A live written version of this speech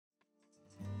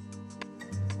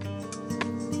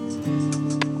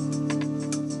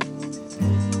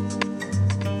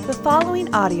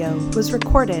following audio was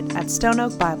recorded at Stone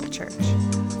Oak Bible Church.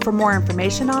 For more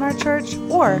information on our church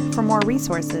or for more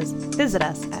resources, visit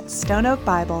us at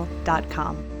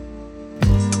stoneoakbible.com.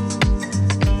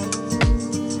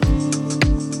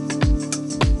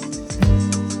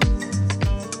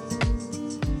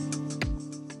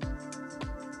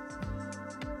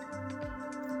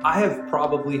 I have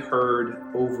probably heard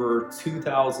over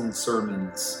 2,000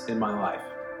 sermons in my life.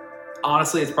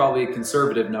 Honestly, it's probably a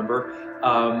conservative number.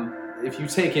 If you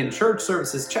take in church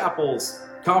services, chapels,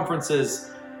 conferences,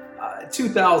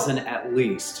 2,000 at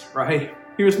least, right?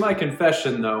 Here's my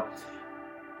confession, though.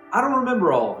 I don't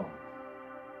remember all of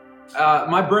them.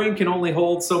 My brain can only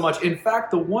hold so much. In fact,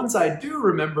 the ones I do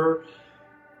remember,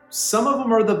 some of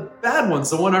them are the bad ones,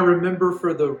 the one I remember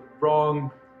for the wrong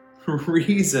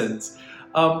reasons.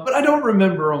 But I don't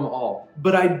remember them all.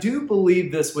 But I do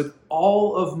believe this with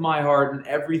all of my heart and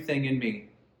everything in me,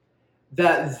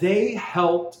 that they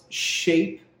helped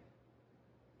shape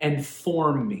and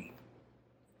form me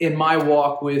in my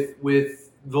walk with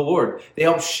the Lord. They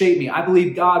helped shape me. I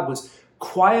believe God was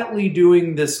quietly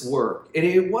doing this work. And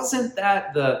it wasn't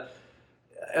that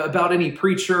about any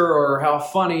preacher or how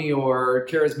funny or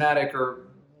charismatic or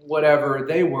whatever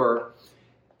they were.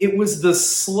 It was the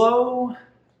slow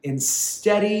and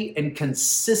steady and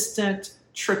consistent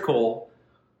trickle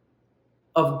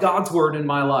of God's word in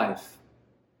my life,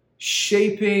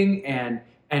 shaping and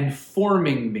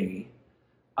forming me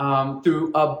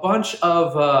through a bunch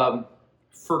of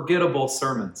forgettable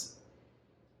sermons.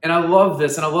 And I love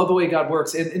this, and I love the way God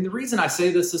works. And the reason I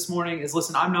say this morning is,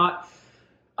 listen, I'm not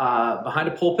behind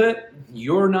a pulpit.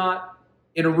 You're not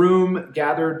in a room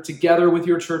gathered together with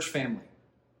your church family.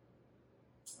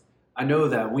 I know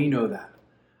that. We know that.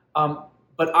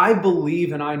 But I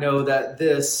believe and I know that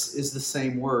this is the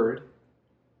same word.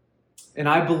 And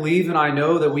I believe and I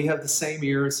know that we have the same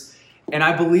ears. And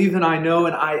I believe and I know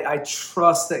and I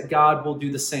trust that God will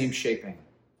do the same shaping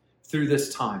through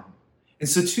this time. And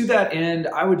so to that end,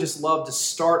 I would just love to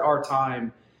start our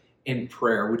time in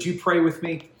prayer. Would you pray with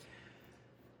me?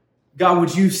 God,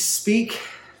 would you speak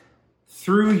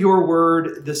through your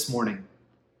word this morning?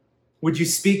 Would you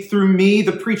speak through me,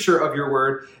 the preacher of your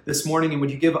word, this morning, and would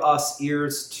you give us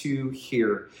ears to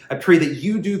hear? I pray that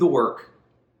you do the work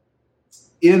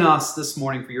in us this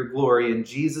morning for your glory. In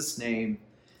Jesus' name,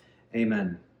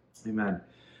 amen. Amen.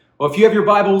 Well, if you have your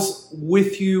Bibles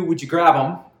with you, would you grab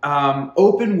them?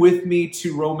 Open with me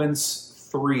to Romans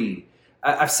 3.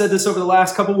 I've said this over the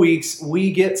last couple weeks.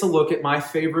 We get to look at my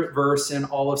favorite verse in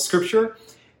all of Scripture,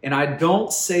 and I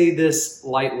don't say this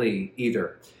lightly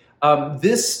either.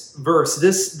 This verse,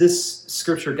 this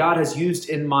scripture, God has used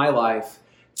in my life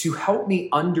to help me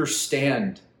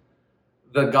understand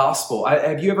the gospel.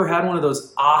 Have you ever had one of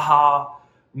those aha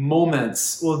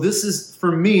moments? Well,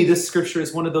 for me, this scripture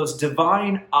is one of those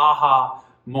divine aha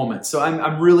moments. So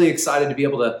I'm really excited to be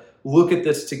able to look at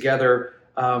this together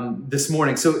this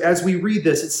morning. So as we read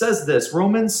this, it says this,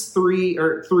 Romans 3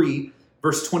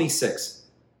 verse 26.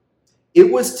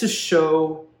 It was to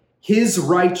show his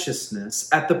righteousness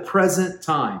at the present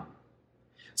time,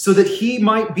 so that he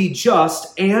might be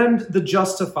just and the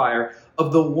justifier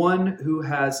of the one who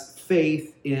has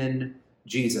faith in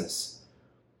Jesus.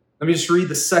 Let me just read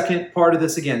the second part of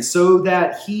this again. So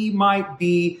that he might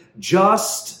be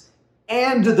just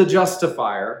and the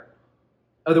justifier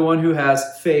of the one who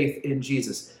has faith in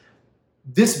Jesus.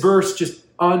 This verse just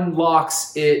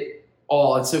unlocks it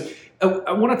all. And so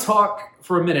I want to talk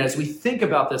for a minute, as we think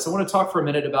about this, I want to talk for a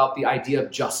minute about the idea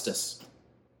of justice.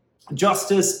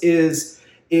 Justice is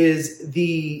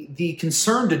the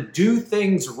concern to do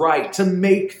things right, to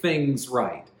make things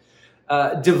right.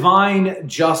 Divine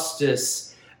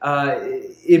justice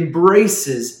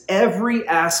embraces every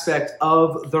aspect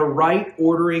of the right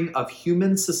ordering of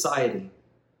human society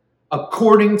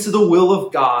according to the will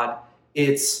of God,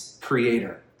 its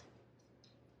creator.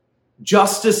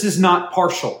 Justice is not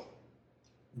partial.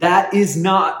 That is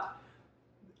not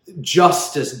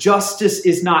justice. Justice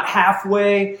is not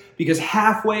halfway, because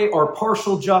halfway or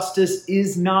partial justice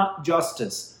is not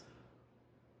justice.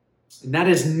 And that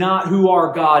is not who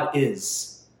our God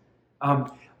is.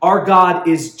 Our God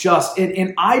is just.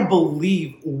 And I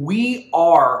believe we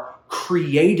are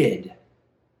created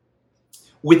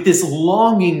with this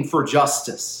longing for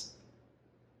justice.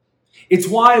 It's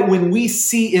why when we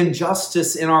see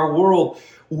injustice in our world,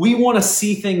 we want to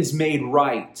see things made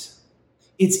right.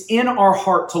 It's in our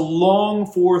heart to long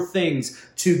for things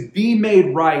to be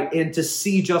made right and to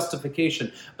see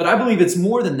justification. But I believe it's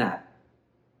more than that.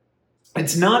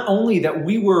 It's not only that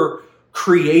we were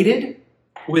created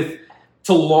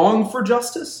to long for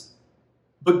justice,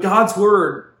 but God's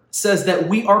word says that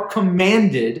we are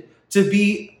commanded to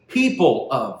be people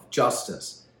of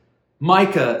justice.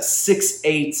 Micah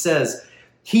 6:8 says,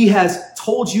 "He has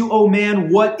told you, O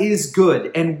man, what is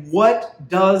good, and what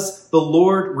does the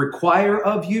Lord require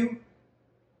of you?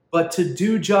 But to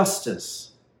do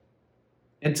justice,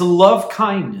 and to love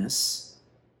kindness,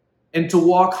 and to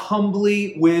walk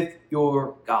humbly with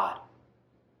your God."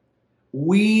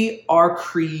 We are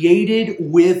created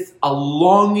with a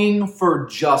longing for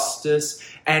justice,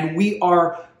 and we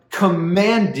are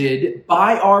commanded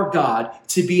by our God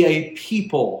to be a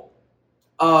people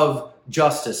of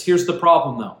justice. Here's the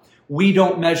problem, though. We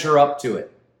don't measure up to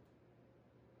it.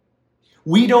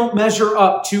 We don't measure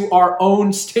up to our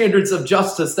own standards of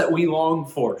justice that we long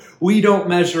for. We don't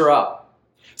measure up.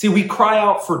 See, we cry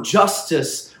out for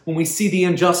justice when we see the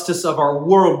injustice of our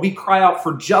world. We cry out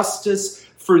for justice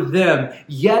for them.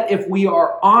 Yet, if we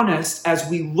are honest, as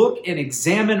we look and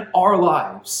examine our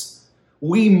lives,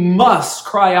 we must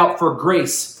cry out for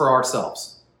grace for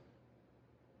ourselves.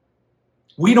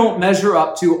 We don't measure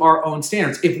up to our own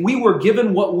standards. If we were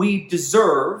given what we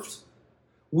deserved,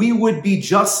 we would be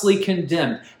justly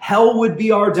condemned. Hell would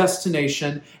be our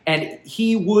destination, and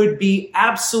he would be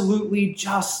absolutely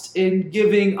just in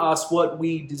giving us what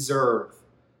we deserve.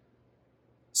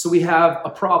 So we have a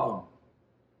problem.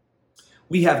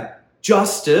 We have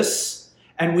justice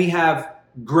and we have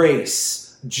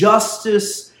grace.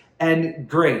 Justice and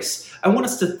grace. I want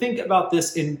us to think about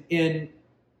this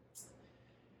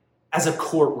as a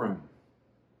courtroom.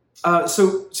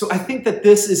 So I think that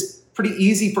this is pretty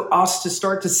easy for us to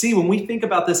start to see when we think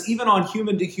about this, even on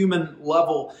human to human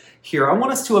level here. I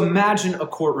want us to imagine a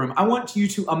courtroom. I want you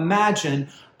to imagine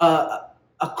a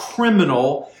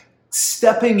criminal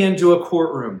stepping into a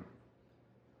courtroom,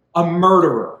 a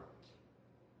murderer,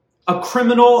 a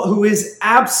criminal who is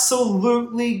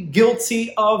absolutely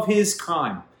guilty of his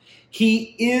crime.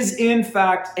 He is, in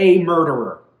fact, a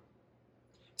murderer.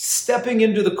 Stepping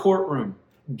into the courtroom,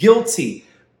 guilty.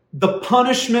 The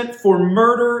punishment for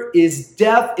murder is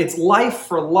death. It's life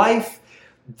for life.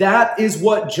 That is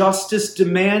what justice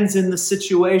demands in the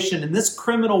situation. And this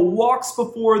criminal walks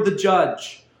before the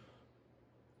judge,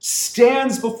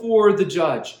 stands before the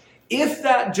judge. If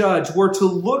that judge were to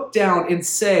look down and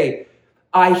say,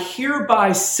 "I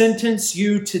hereby sentence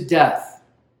you to death,"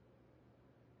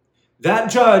 that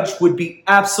judge would be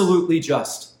absolutely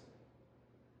just.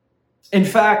 In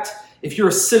fact, if you're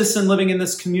a citizen living in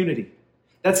this community,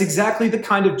 that's exactly the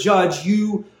kind of judge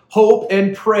you hope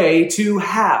and pray to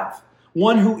have.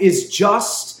 One who is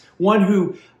just, one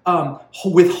who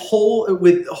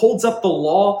holds up the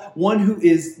law, one who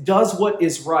does what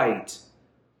is right.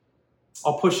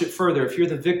 I'll push it further. If you're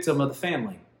the victim of the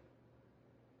family,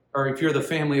 or if you're the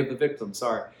family of the victim,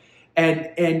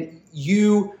 and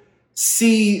you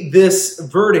see this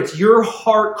verdict, your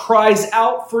heart cries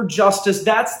out for justice.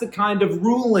 That's the kind of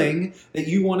ruling that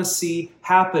you want to see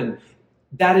happen.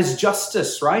 That is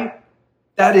justice, right?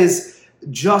 That is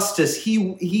justice.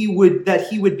 He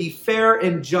would be fair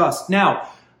and just. Now,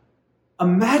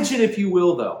 imagine, if you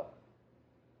will, though,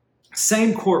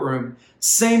 same courtroom,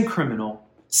 same criminal,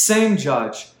 same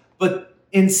judge, but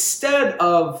instead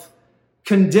of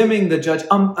condemning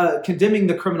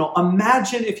the criminal,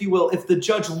 imagine, if you will, if the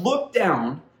judge looked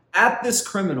down at this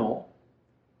criminal,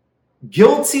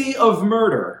 guilty of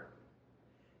murder,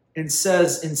 and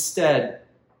says instead,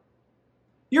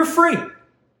 "You're free.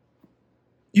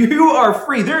 You are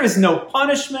free. There is no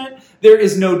punishment. There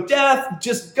is no death.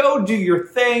 Just go do your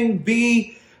thing.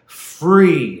 Be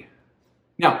free."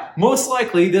 Now, most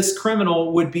likely, this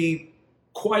criminal would be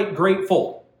quite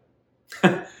grateful.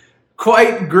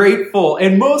 Quite grateful.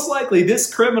 And most likely,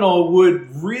 this criminal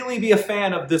would really be a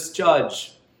fan of this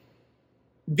judge.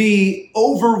 Be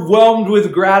overwhelmed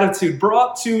with gratitude,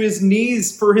 brought to his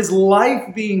knees for his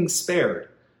life being spared,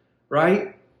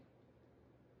 right?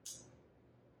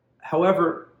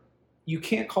 However, you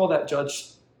can't call that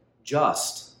judge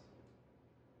just.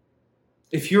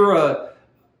 If you're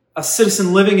a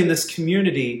citizen living in this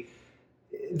community,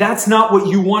 that's not what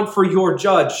you want for your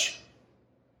judge.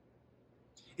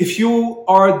 If you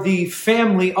are the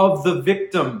family of the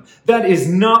victim, that is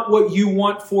not what you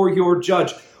want for your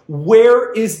judge.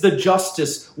 Where is the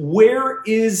justice? Where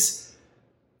is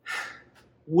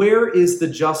the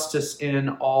justice in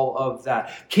all of that?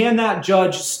 Can that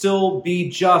judge still be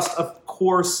just? Of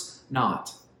course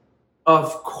not.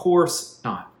 Of course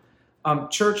not.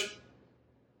 Church,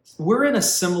 we're in a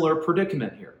similar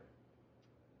predicament here.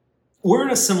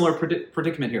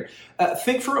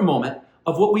 Think for a moment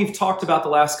of what we've talked about the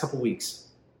last couple weeks.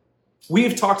 We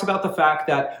have talked about the fact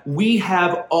that we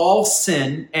have all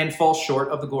sinned and fall short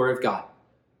of the glory of God.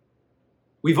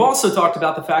 We've also talked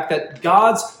about the fact that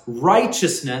God's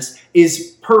righteousness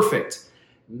is perfect,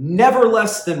 never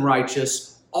less than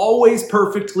righteous, always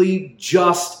perfectly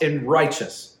just and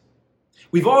righteous.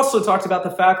 We've also talked about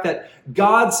the fact that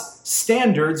God's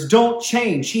standards don't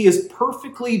change. He is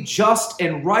perfectly just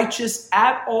and righteous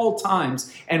at all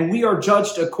times, and we are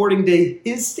judged according to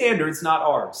his standards, not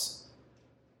ours.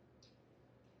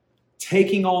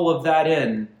 Taking all of that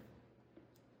in,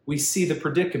 we see the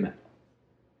predicament.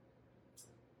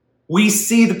 We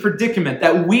see the predicament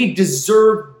that we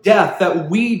deserve death, that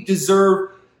we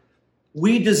deserve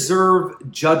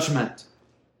judgment.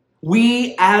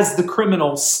 We, as the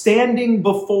criminal, standing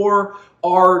before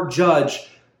our judge,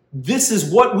 this is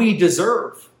what we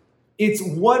deserve. It's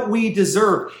what we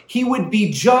deserve. He would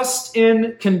be just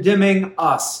in condemning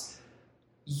us.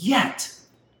 Yet,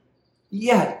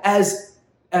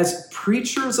 as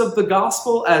preachers of the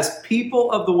gospel, as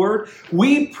people of the word,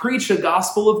 we preach a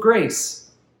gospel of grace.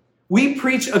 We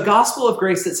preach a gospel of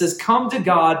grace that says, come to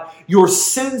God, your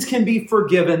sins can be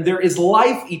forgiven, there is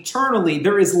life eternally,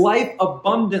 there is life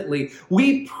abundantly.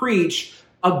 We preach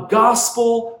a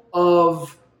gospel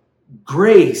of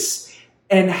grace.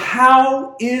 And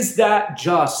how is that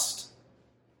just?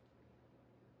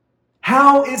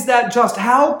 How is that just?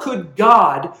 How could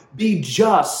God be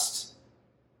just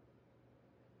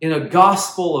in a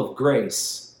gospel of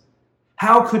grace?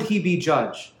 How could he be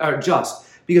just?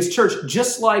 Because, church,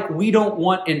 just like we don't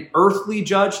want an earthly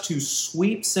judge to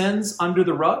sweep sins under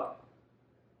the rug,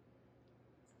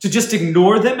 to just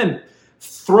ignore them and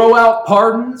throw out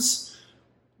pardons,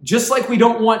 just like we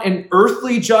don't want an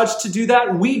earthly judge to do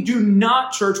that, we do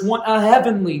not, church, want a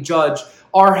heavenly judge,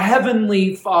 our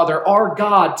heavenly Father, our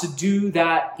God, to do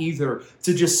that either,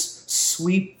 to just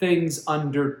sweep things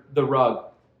under the rug.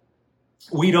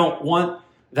 We don't want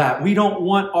that. We don't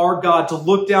want our God to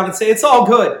look down and say, it's all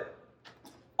good.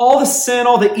 All the sin,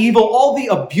 all the evil, all the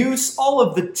abuse, all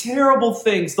of the terrible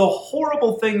things, the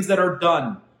horrible things that are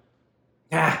done.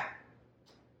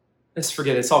 Let's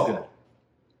forget it. It's all good.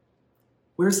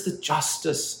 Where's the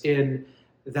justice in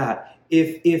that?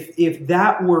 If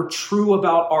that were true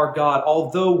about our God,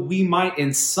 although we might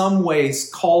in some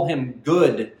ways call him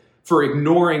good for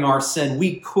ignoring our sin,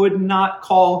 we could not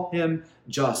call him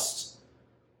just.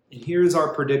 And here's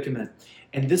our predicament.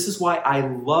 And this is why I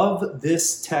love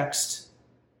this text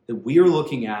that we are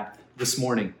looking at this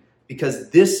morning, because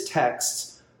this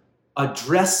text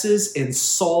addresses and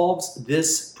solves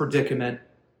this predicament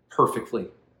perfectly.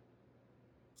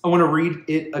 I want to read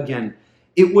it again.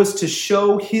 It was to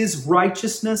show his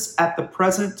righteousness at the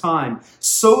present time,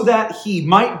 so that he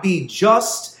might be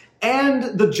just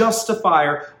and the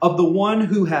justifier of the one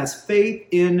who has faith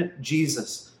in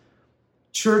Jesus.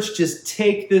 Church, just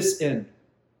take this in.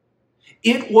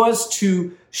 It was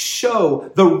to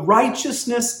show the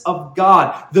righteousness of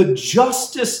God, the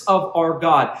justice of our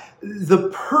God, the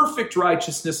perfect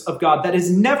righteousness of God that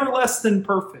is never less than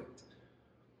perfect.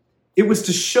 It was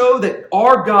to show that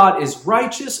our God is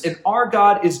righteous and our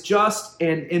God is just,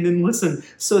 and then listen,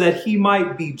 so that he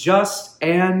might be just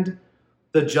and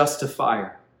the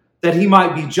justifier. That he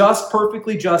might be just,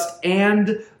 perfectly just,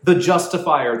 and the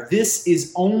justifier. This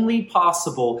is only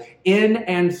possible in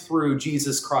and through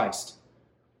Jesus Christ.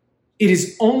 It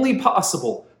is only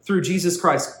possible through Jesus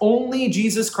Christ. Only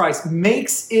Jesus Christ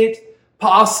makes it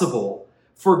possible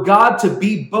for God to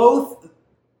be both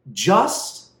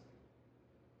just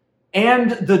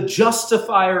and the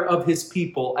justifier of his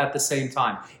people at the same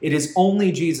time. It is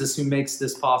only Jesus who makes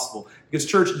this possible. Because,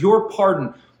 church,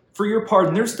 for your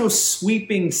pardon, there's no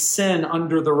sweeping sin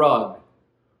under the rug.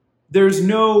 There's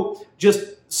no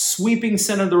just sweeping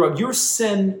sin under the rug. Your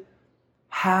sin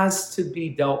has to be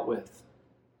dealt with.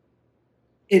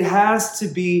 It has to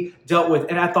be dealt with.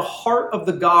 And at the heart of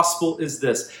the gospel is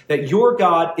this, that your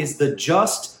God is the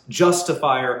just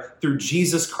justifier through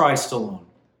Jesus Christ alone.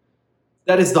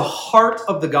 That is the heart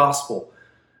of the gospel.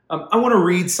 I want to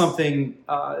read something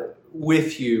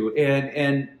with you,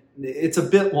 and it's a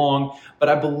bit long, but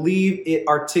I believe it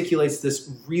articulates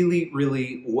this really,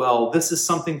 really well. This is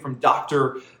something from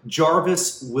Dr.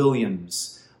 Jarvis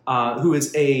Williams, who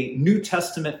is a New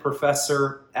Testament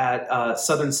professor at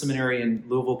Southern Seminary in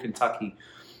Louisville, Kentucky.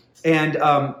 And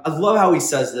I love how he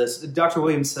says this. Dr.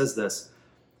 Williams says this: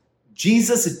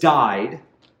 Jesus died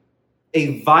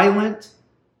a violent,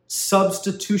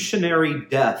 substitutionary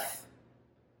death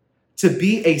to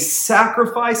be a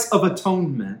sacrifice of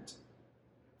atonement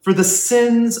for the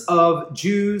sins of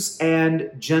Jews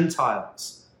and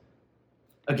Gentiles.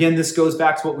 Again, this goes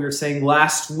back to what we were saying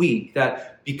last week,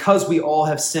 that Because we all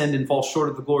have sinned and fall short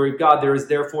of the glory of God, there is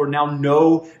therefore now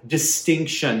no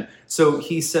distinction. So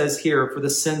he says here, for the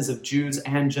sins of Jews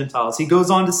and Gentiles. He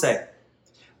goes on to say,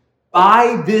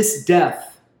 by this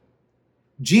death,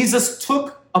 Jesus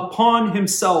took upon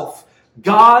himself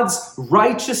God's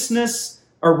righteousness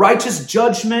or righteous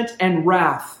judgment and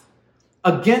wrath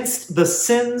against the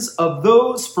sins of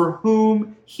those for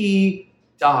whom he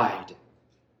died.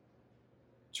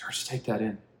 Church, take that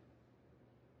in.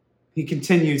 He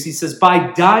continues, he says,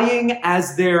 by dying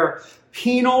as their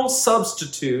penal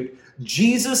substitute,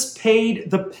 Jesus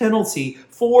paid the penalty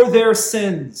for their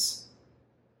sins.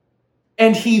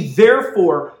 And he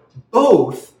therefore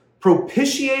both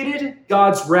propitiated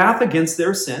God's wrath against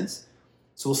their sins.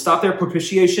 So we'll stop there.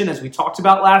 Propitiation, as we talked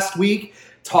about last week,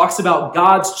 talks about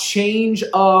God's change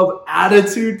of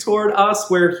attitude toward us,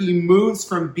 where he moves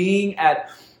from being at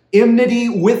enmity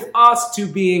with us to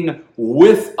being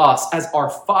with us as our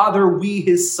Father, we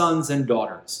his sons and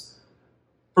daughters.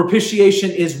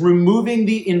 Propitiation is removing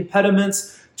the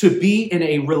impediments to be in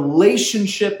a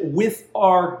relationship with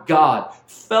our God,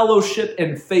 fellowship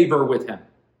and favor with him.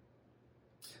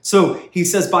 So he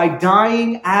says, by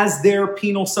dying as their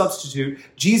penal substitute,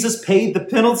 Jesus paid the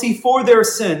penalty for their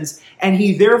sins, and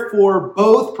he therefore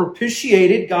both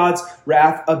propitiated God's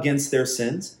wrath against their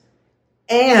sins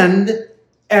and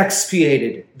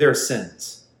expiated their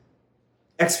sins.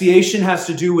 Expiation has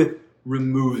to do with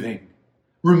removing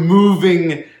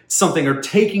something or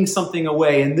taking something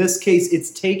away. In this case, it's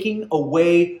taking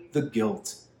away the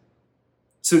guilt.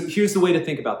 So here's the way to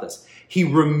think about this. He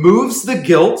removes the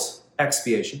guilt,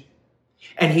 expiation,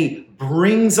 and he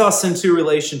brings us into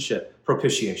relationship,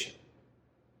 propitiation.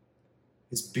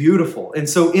 It's beautiful. And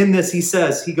so in this,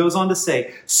 he goes on to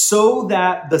say, so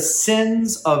that the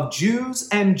sins of Jews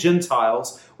and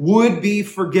Gentiles would be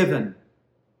forgiven.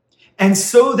 And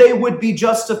so they would be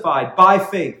justified by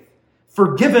faith,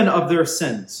 forgiven of their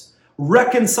sins,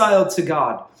 reconciled to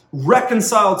God,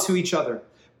 reconciled to each other,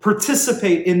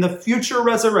 participate in the future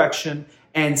resurrection,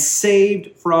 and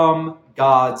saved from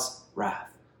God's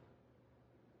wrath.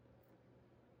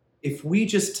 If we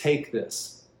just take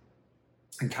this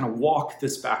and kind of walk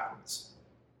this backwards,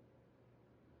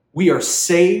 we are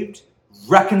saved,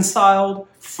 reconciled,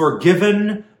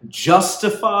 forgiven,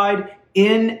 justified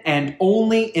in and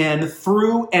only in,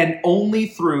 through and only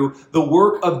through the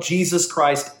work of Jesus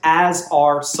Christ as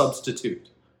our substitute.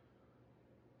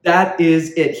 That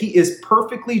is it. He is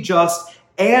perfectly just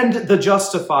and the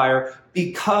justifier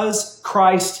because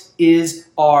Christ is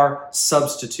our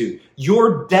substitute.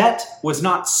 Your debt was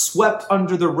not swept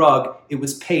under the rug. It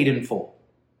was paid in full.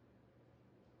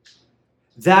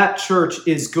 That, church,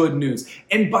 is good news.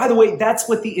 And by the way, that's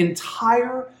what the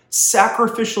entire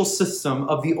sacrificial system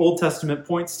of the Old Testament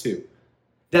points to.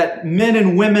 That men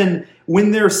and women,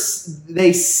 when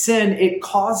they sin, it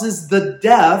causes the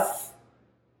death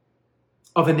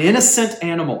of an innocent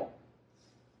animal.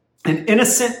 An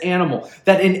innocent animal.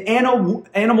 That an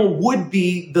animal would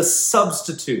be the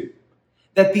substitute.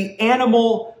 That the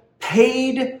animal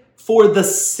paid for the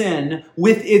sin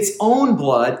with its own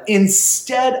blood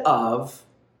instead of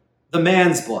the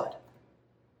man's blood.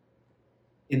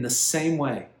 In the same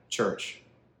way, church,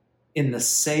 in the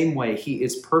same way, he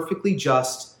is perfectly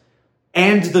just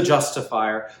and the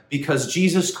justifier because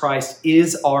Jesus Christ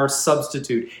is our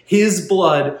substitute. His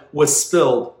blood was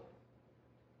spilled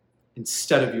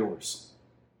instead of yours,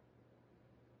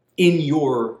 in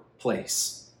your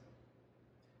place.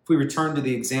 If we return to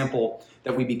the example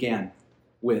that we began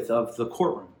with of the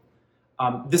courtroom,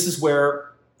 this is where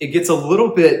it gets a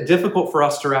little bit difficult for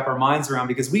us to wrap our minds around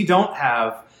because we don't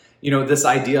have, this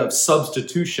idea of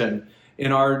substitution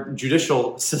in our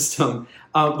judicial system.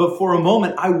 But for a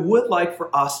moment, I would like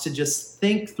for us to just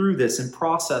think through this and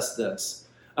process this.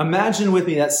 Imagine with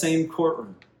me that same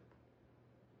courtroom.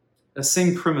 The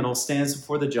same criminal stands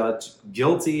before the judge,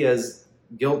 guilty as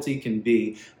guilty can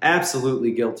be,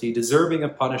 absolutely guilty, deserving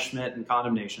of punishment and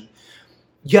condemnation.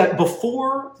 Yet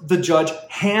before the judge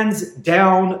hands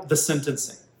down the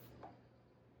sentencing,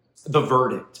 the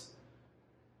verdict,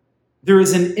 there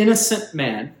is an innocent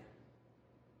man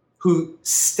who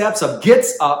steps up,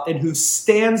 gets up, and who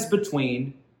stands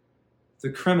between the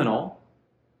criminal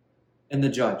and the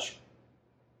judge.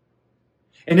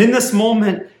 And in this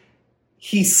moment,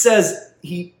 he says,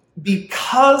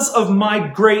 because of my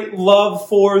great love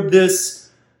for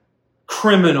this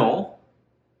criminal,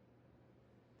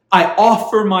 I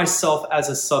offer myself as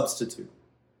a substitute.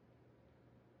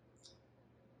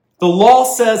 The law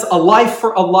says a life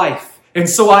for a life, and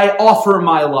so I offer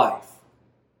my life.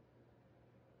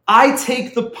 I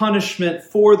take the punishment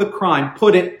for the crime,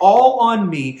 put it all on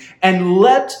me, and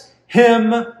let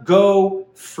him go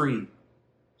free.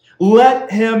 Let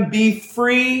him be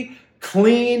free,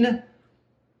 clean.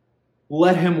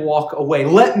 Let him walk away.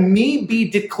 Let me be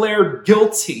declared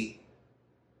guilty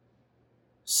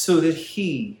so that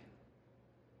he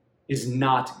is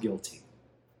not guilty.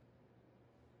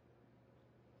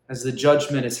 As the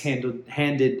judgment is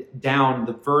handed down,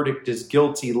 the verdict is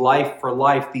guilty, life for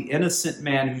life. The innocent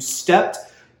man who stepped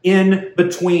in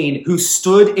between, who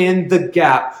stood in the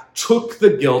gap, took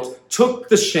the guilt, took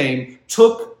the shame,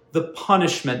 took the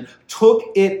punishment, took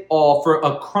it all for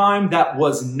a crime that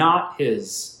was not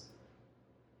his.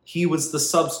 He was the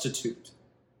substitute.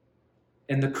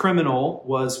 And the criminal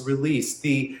was released.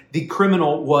 The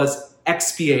criminal was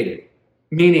expiated,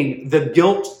 meaning the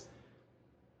guilt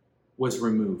was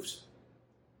removed,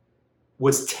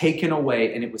 was taken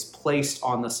away, and it was placed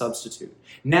on the substitute.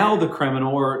 Now the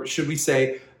criminal, or should we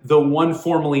say the one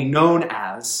formerly known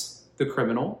as the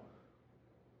criminal,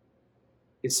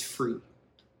 is free.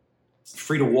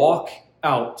 Free to walk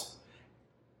out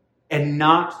and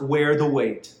not wear the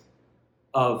weight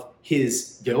of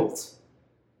his guilt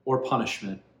or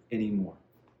punishment anymore.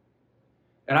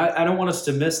 And I don't want us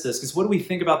to miss this, because what do we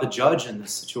think about the judge in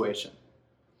this situation?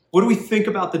 What do we think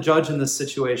about the judge in this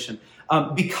situation?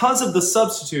 Because of the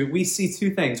substitute, we see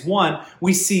two things. One,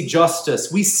 we see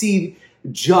justice. We see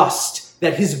just,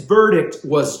 that his verdict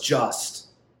was just.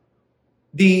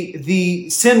 The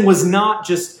sin was not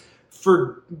just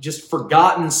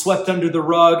forgotten, swept under the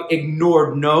rug,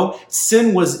 ignored. No,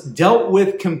 sin was dealt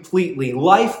with completely,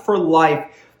 life for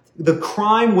life. The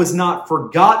crime was not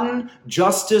forgotten.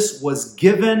 Justice was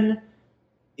given.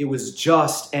 It was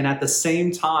just, and at the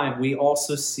same time, we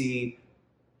also see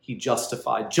he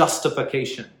justified.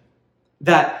 Justification.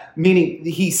 That, meaning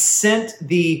he sent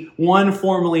the one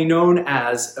formerly known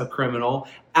as a criminal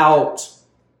out,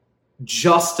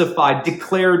 justified,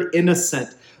 declared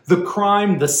innocent. The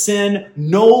crime, the sin,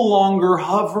 no longer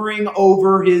hovering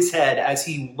over his head as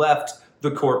he left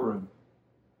the courtroom.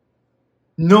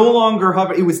 No longer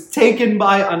hovering. It was taken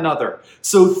by another.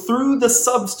 So through the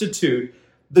substitute,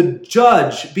 the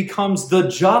judge becomes the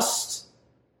just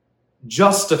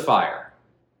justifier.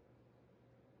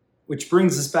 Which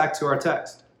brings us back to our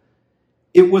text.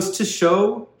 It was to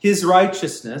show his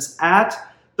righteousness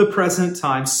at the present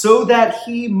time, so that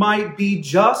he might be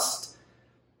just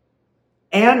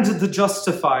and the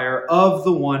justifier of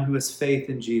the one who has faith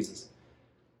in Jesus.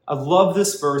 I love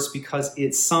this verse because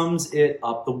it sums it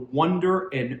up, the wonder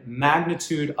and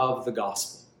magnitude of the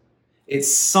gospel. It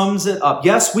sums it up.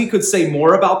 Yes, we could say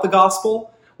more about the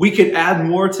gospel. We could add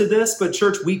more to this, but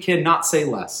church, we cannot say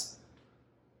less.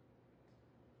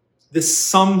 This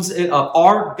sums it up.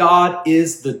 Our God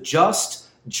is the just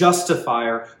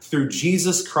justifier through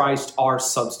Jesus Christ, our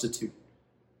substitute.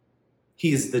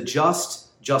 He is the just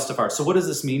justifier. So what does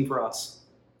this mean for us?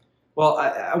 Well,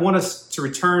 I want us to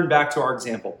return back to our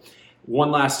example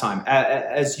one last time.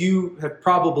 As you have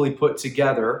probably put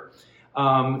together,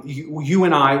 you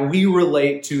and I, we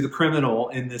relate to the criminal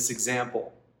in this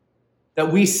example.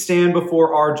 That we stand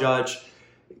before our judge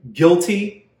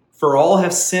guilty, for all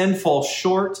have sinned, fall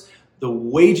short. The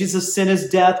wages of sin is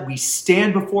death. We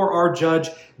stand before our judge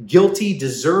guilty,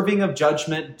 deserving of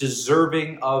judgment,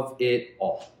 deserving of it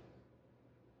all.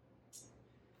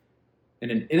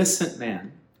 And an innocent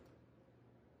man,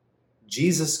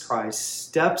 Jesus Christ,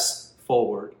 steps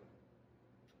forward,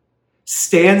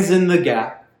 stands in the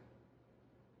gap,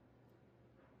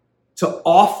 to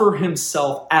offer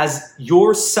himself as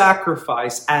your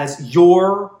sacrifice, as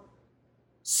your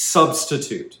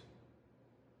substitute.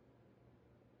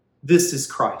 This is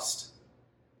Christ.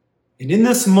 And in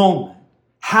this moment,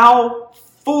 how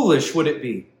foolish would it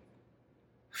be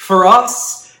for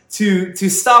us to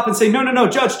stop and say, no,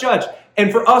 judge,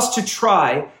 and for us to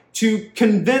try to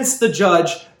convince the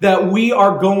judge that we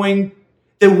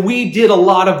did a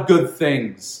lot of good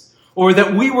things, or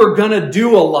that we were going to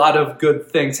do a lot of good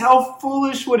things. How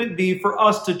foolish would it be for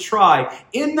us to try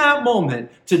in that moment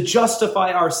to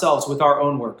justify ourselves with our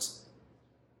own works?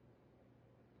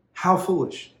 How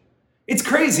foolish. It's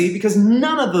crazy because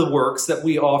none of the works that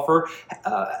we offer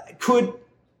could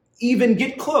even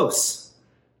get close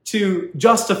to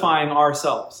justifying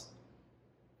ourselves.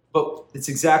 But it's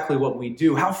exactly what we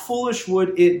do. How foolish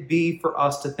would it be for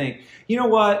us to think, you know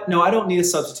what? No, I don't need a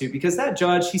substitute because that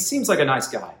judge, he seems like a nice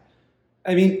guy.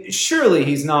 I mean, surely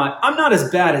he's not. I'm not as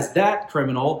bad as that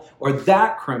criminal or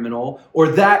that criminal or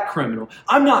that criminal.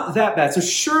 I'm not that bad. So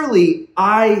surely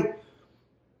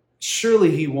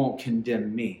he won't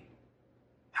condemn me.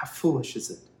 How foolish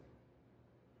is it?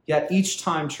 Yet each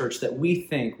time, church, that we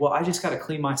think, well, I just got to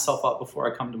clean myself up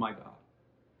before I come to my God.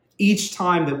 each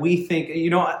time that we think,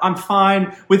 I'm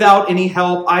fine without any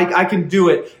help, I can do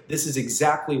it. This is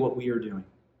exactly what we are doing.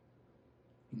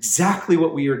 Exactly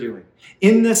what we are doing.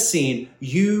 In this scene,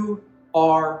 you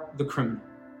are the criminal,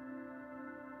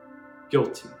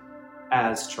 guilty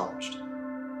as charged.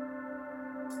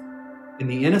 And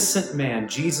the innocent man,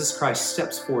 Jesus Christ,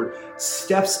 steps forward,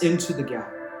 steps into the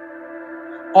gap,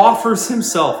 offers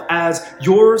himself as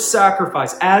your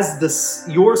sacrifice, as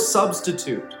your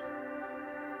substitute.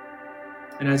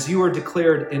 And as you are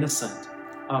declared innocent,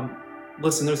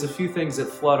 listen, there's a few things that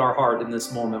flood our heart in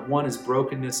this moment. One is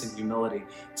brokenness and humility,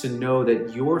 to know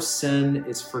that your sin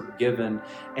is forgiven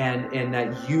and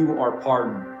that you are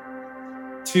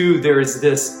pardoned. Two, there is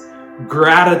this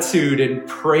gratitude and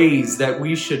praise that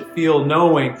we should feel,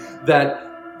 knowing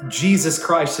that Jesus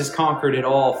Christ has conquered it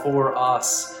all for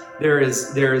us. There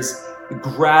is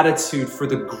gratitude for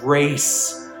the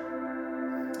grace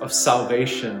of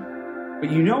salvation.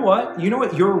 But you know what? You know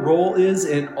what your role is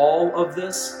in all of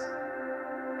this?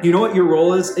 You know what your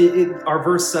role is? Our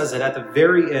verse says it at the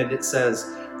very end. It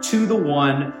says, to the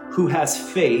one who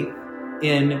has faith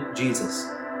in Jesus.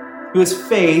 Who has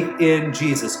faith in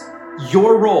Jesus.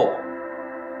 Your role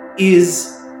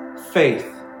is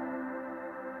faith.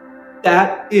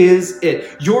 That is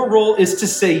it. Your role is to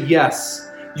say yes.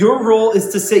 Your role is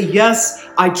to say, yes,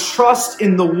 I trust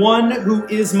in the one who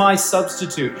is my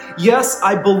substitute. Yes,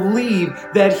 I believe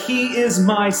that he is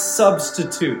my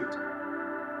substitute.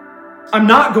 I'm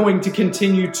not going to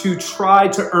continue to try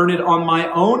to earn it on my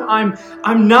own.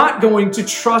 I'm not going to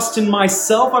trust in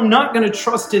myself. I'm not going to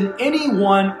trust in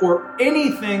anyone or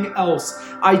anything else.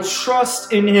 I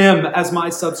trust in him as my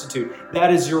substitute.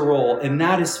 That is your role, and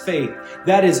that is faith.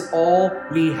 That is all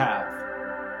we have.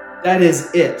 That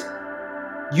is it.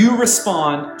 You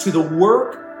respond to the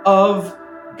work of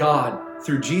God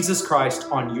through Jesus Christ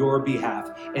on your behalf,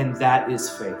 and that is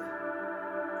faith.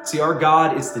 See, our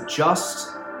God is the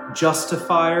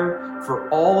justifier for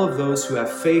all of those who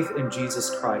have faith in Jesus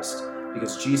Christ,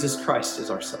 because Jesus Christ is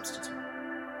our substitute.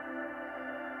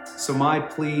 So my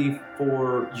plea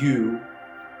for you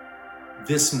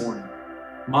this morning,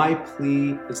 my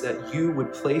plea is that you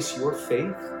would place your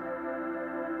faith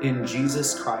in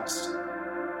Jesus Christ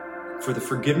for the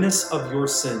forgiveness of your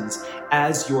sins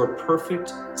as your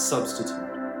perfect substitute,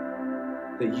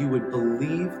 that you would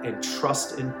believe and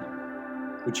trust in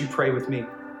him. Would you pray with me?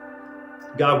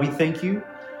 God, we thank you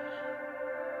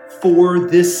for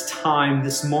this time,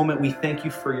 this moment. We thank you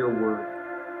for your word.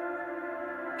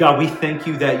 God, we thank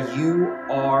you that you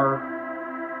are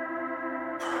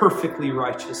perfectly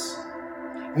righteous.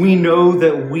 We know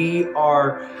that we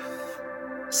are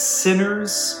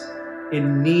sinners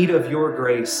in need of your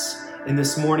grace. And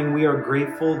this morning we are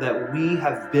grateful that we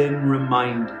have been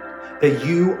reminded that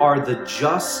you are the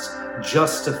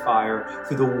justifier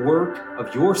through the work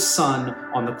of your Son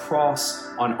on the cross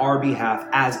on our behalf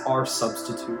as our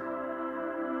substitute.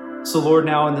 So Lord,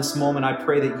 now in this moment, I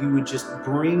pray that you would just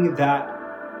bring that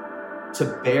to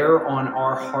bear on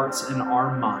our hearts and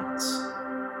our minds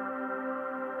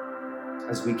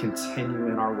as we continue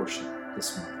in our worship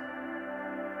this morning.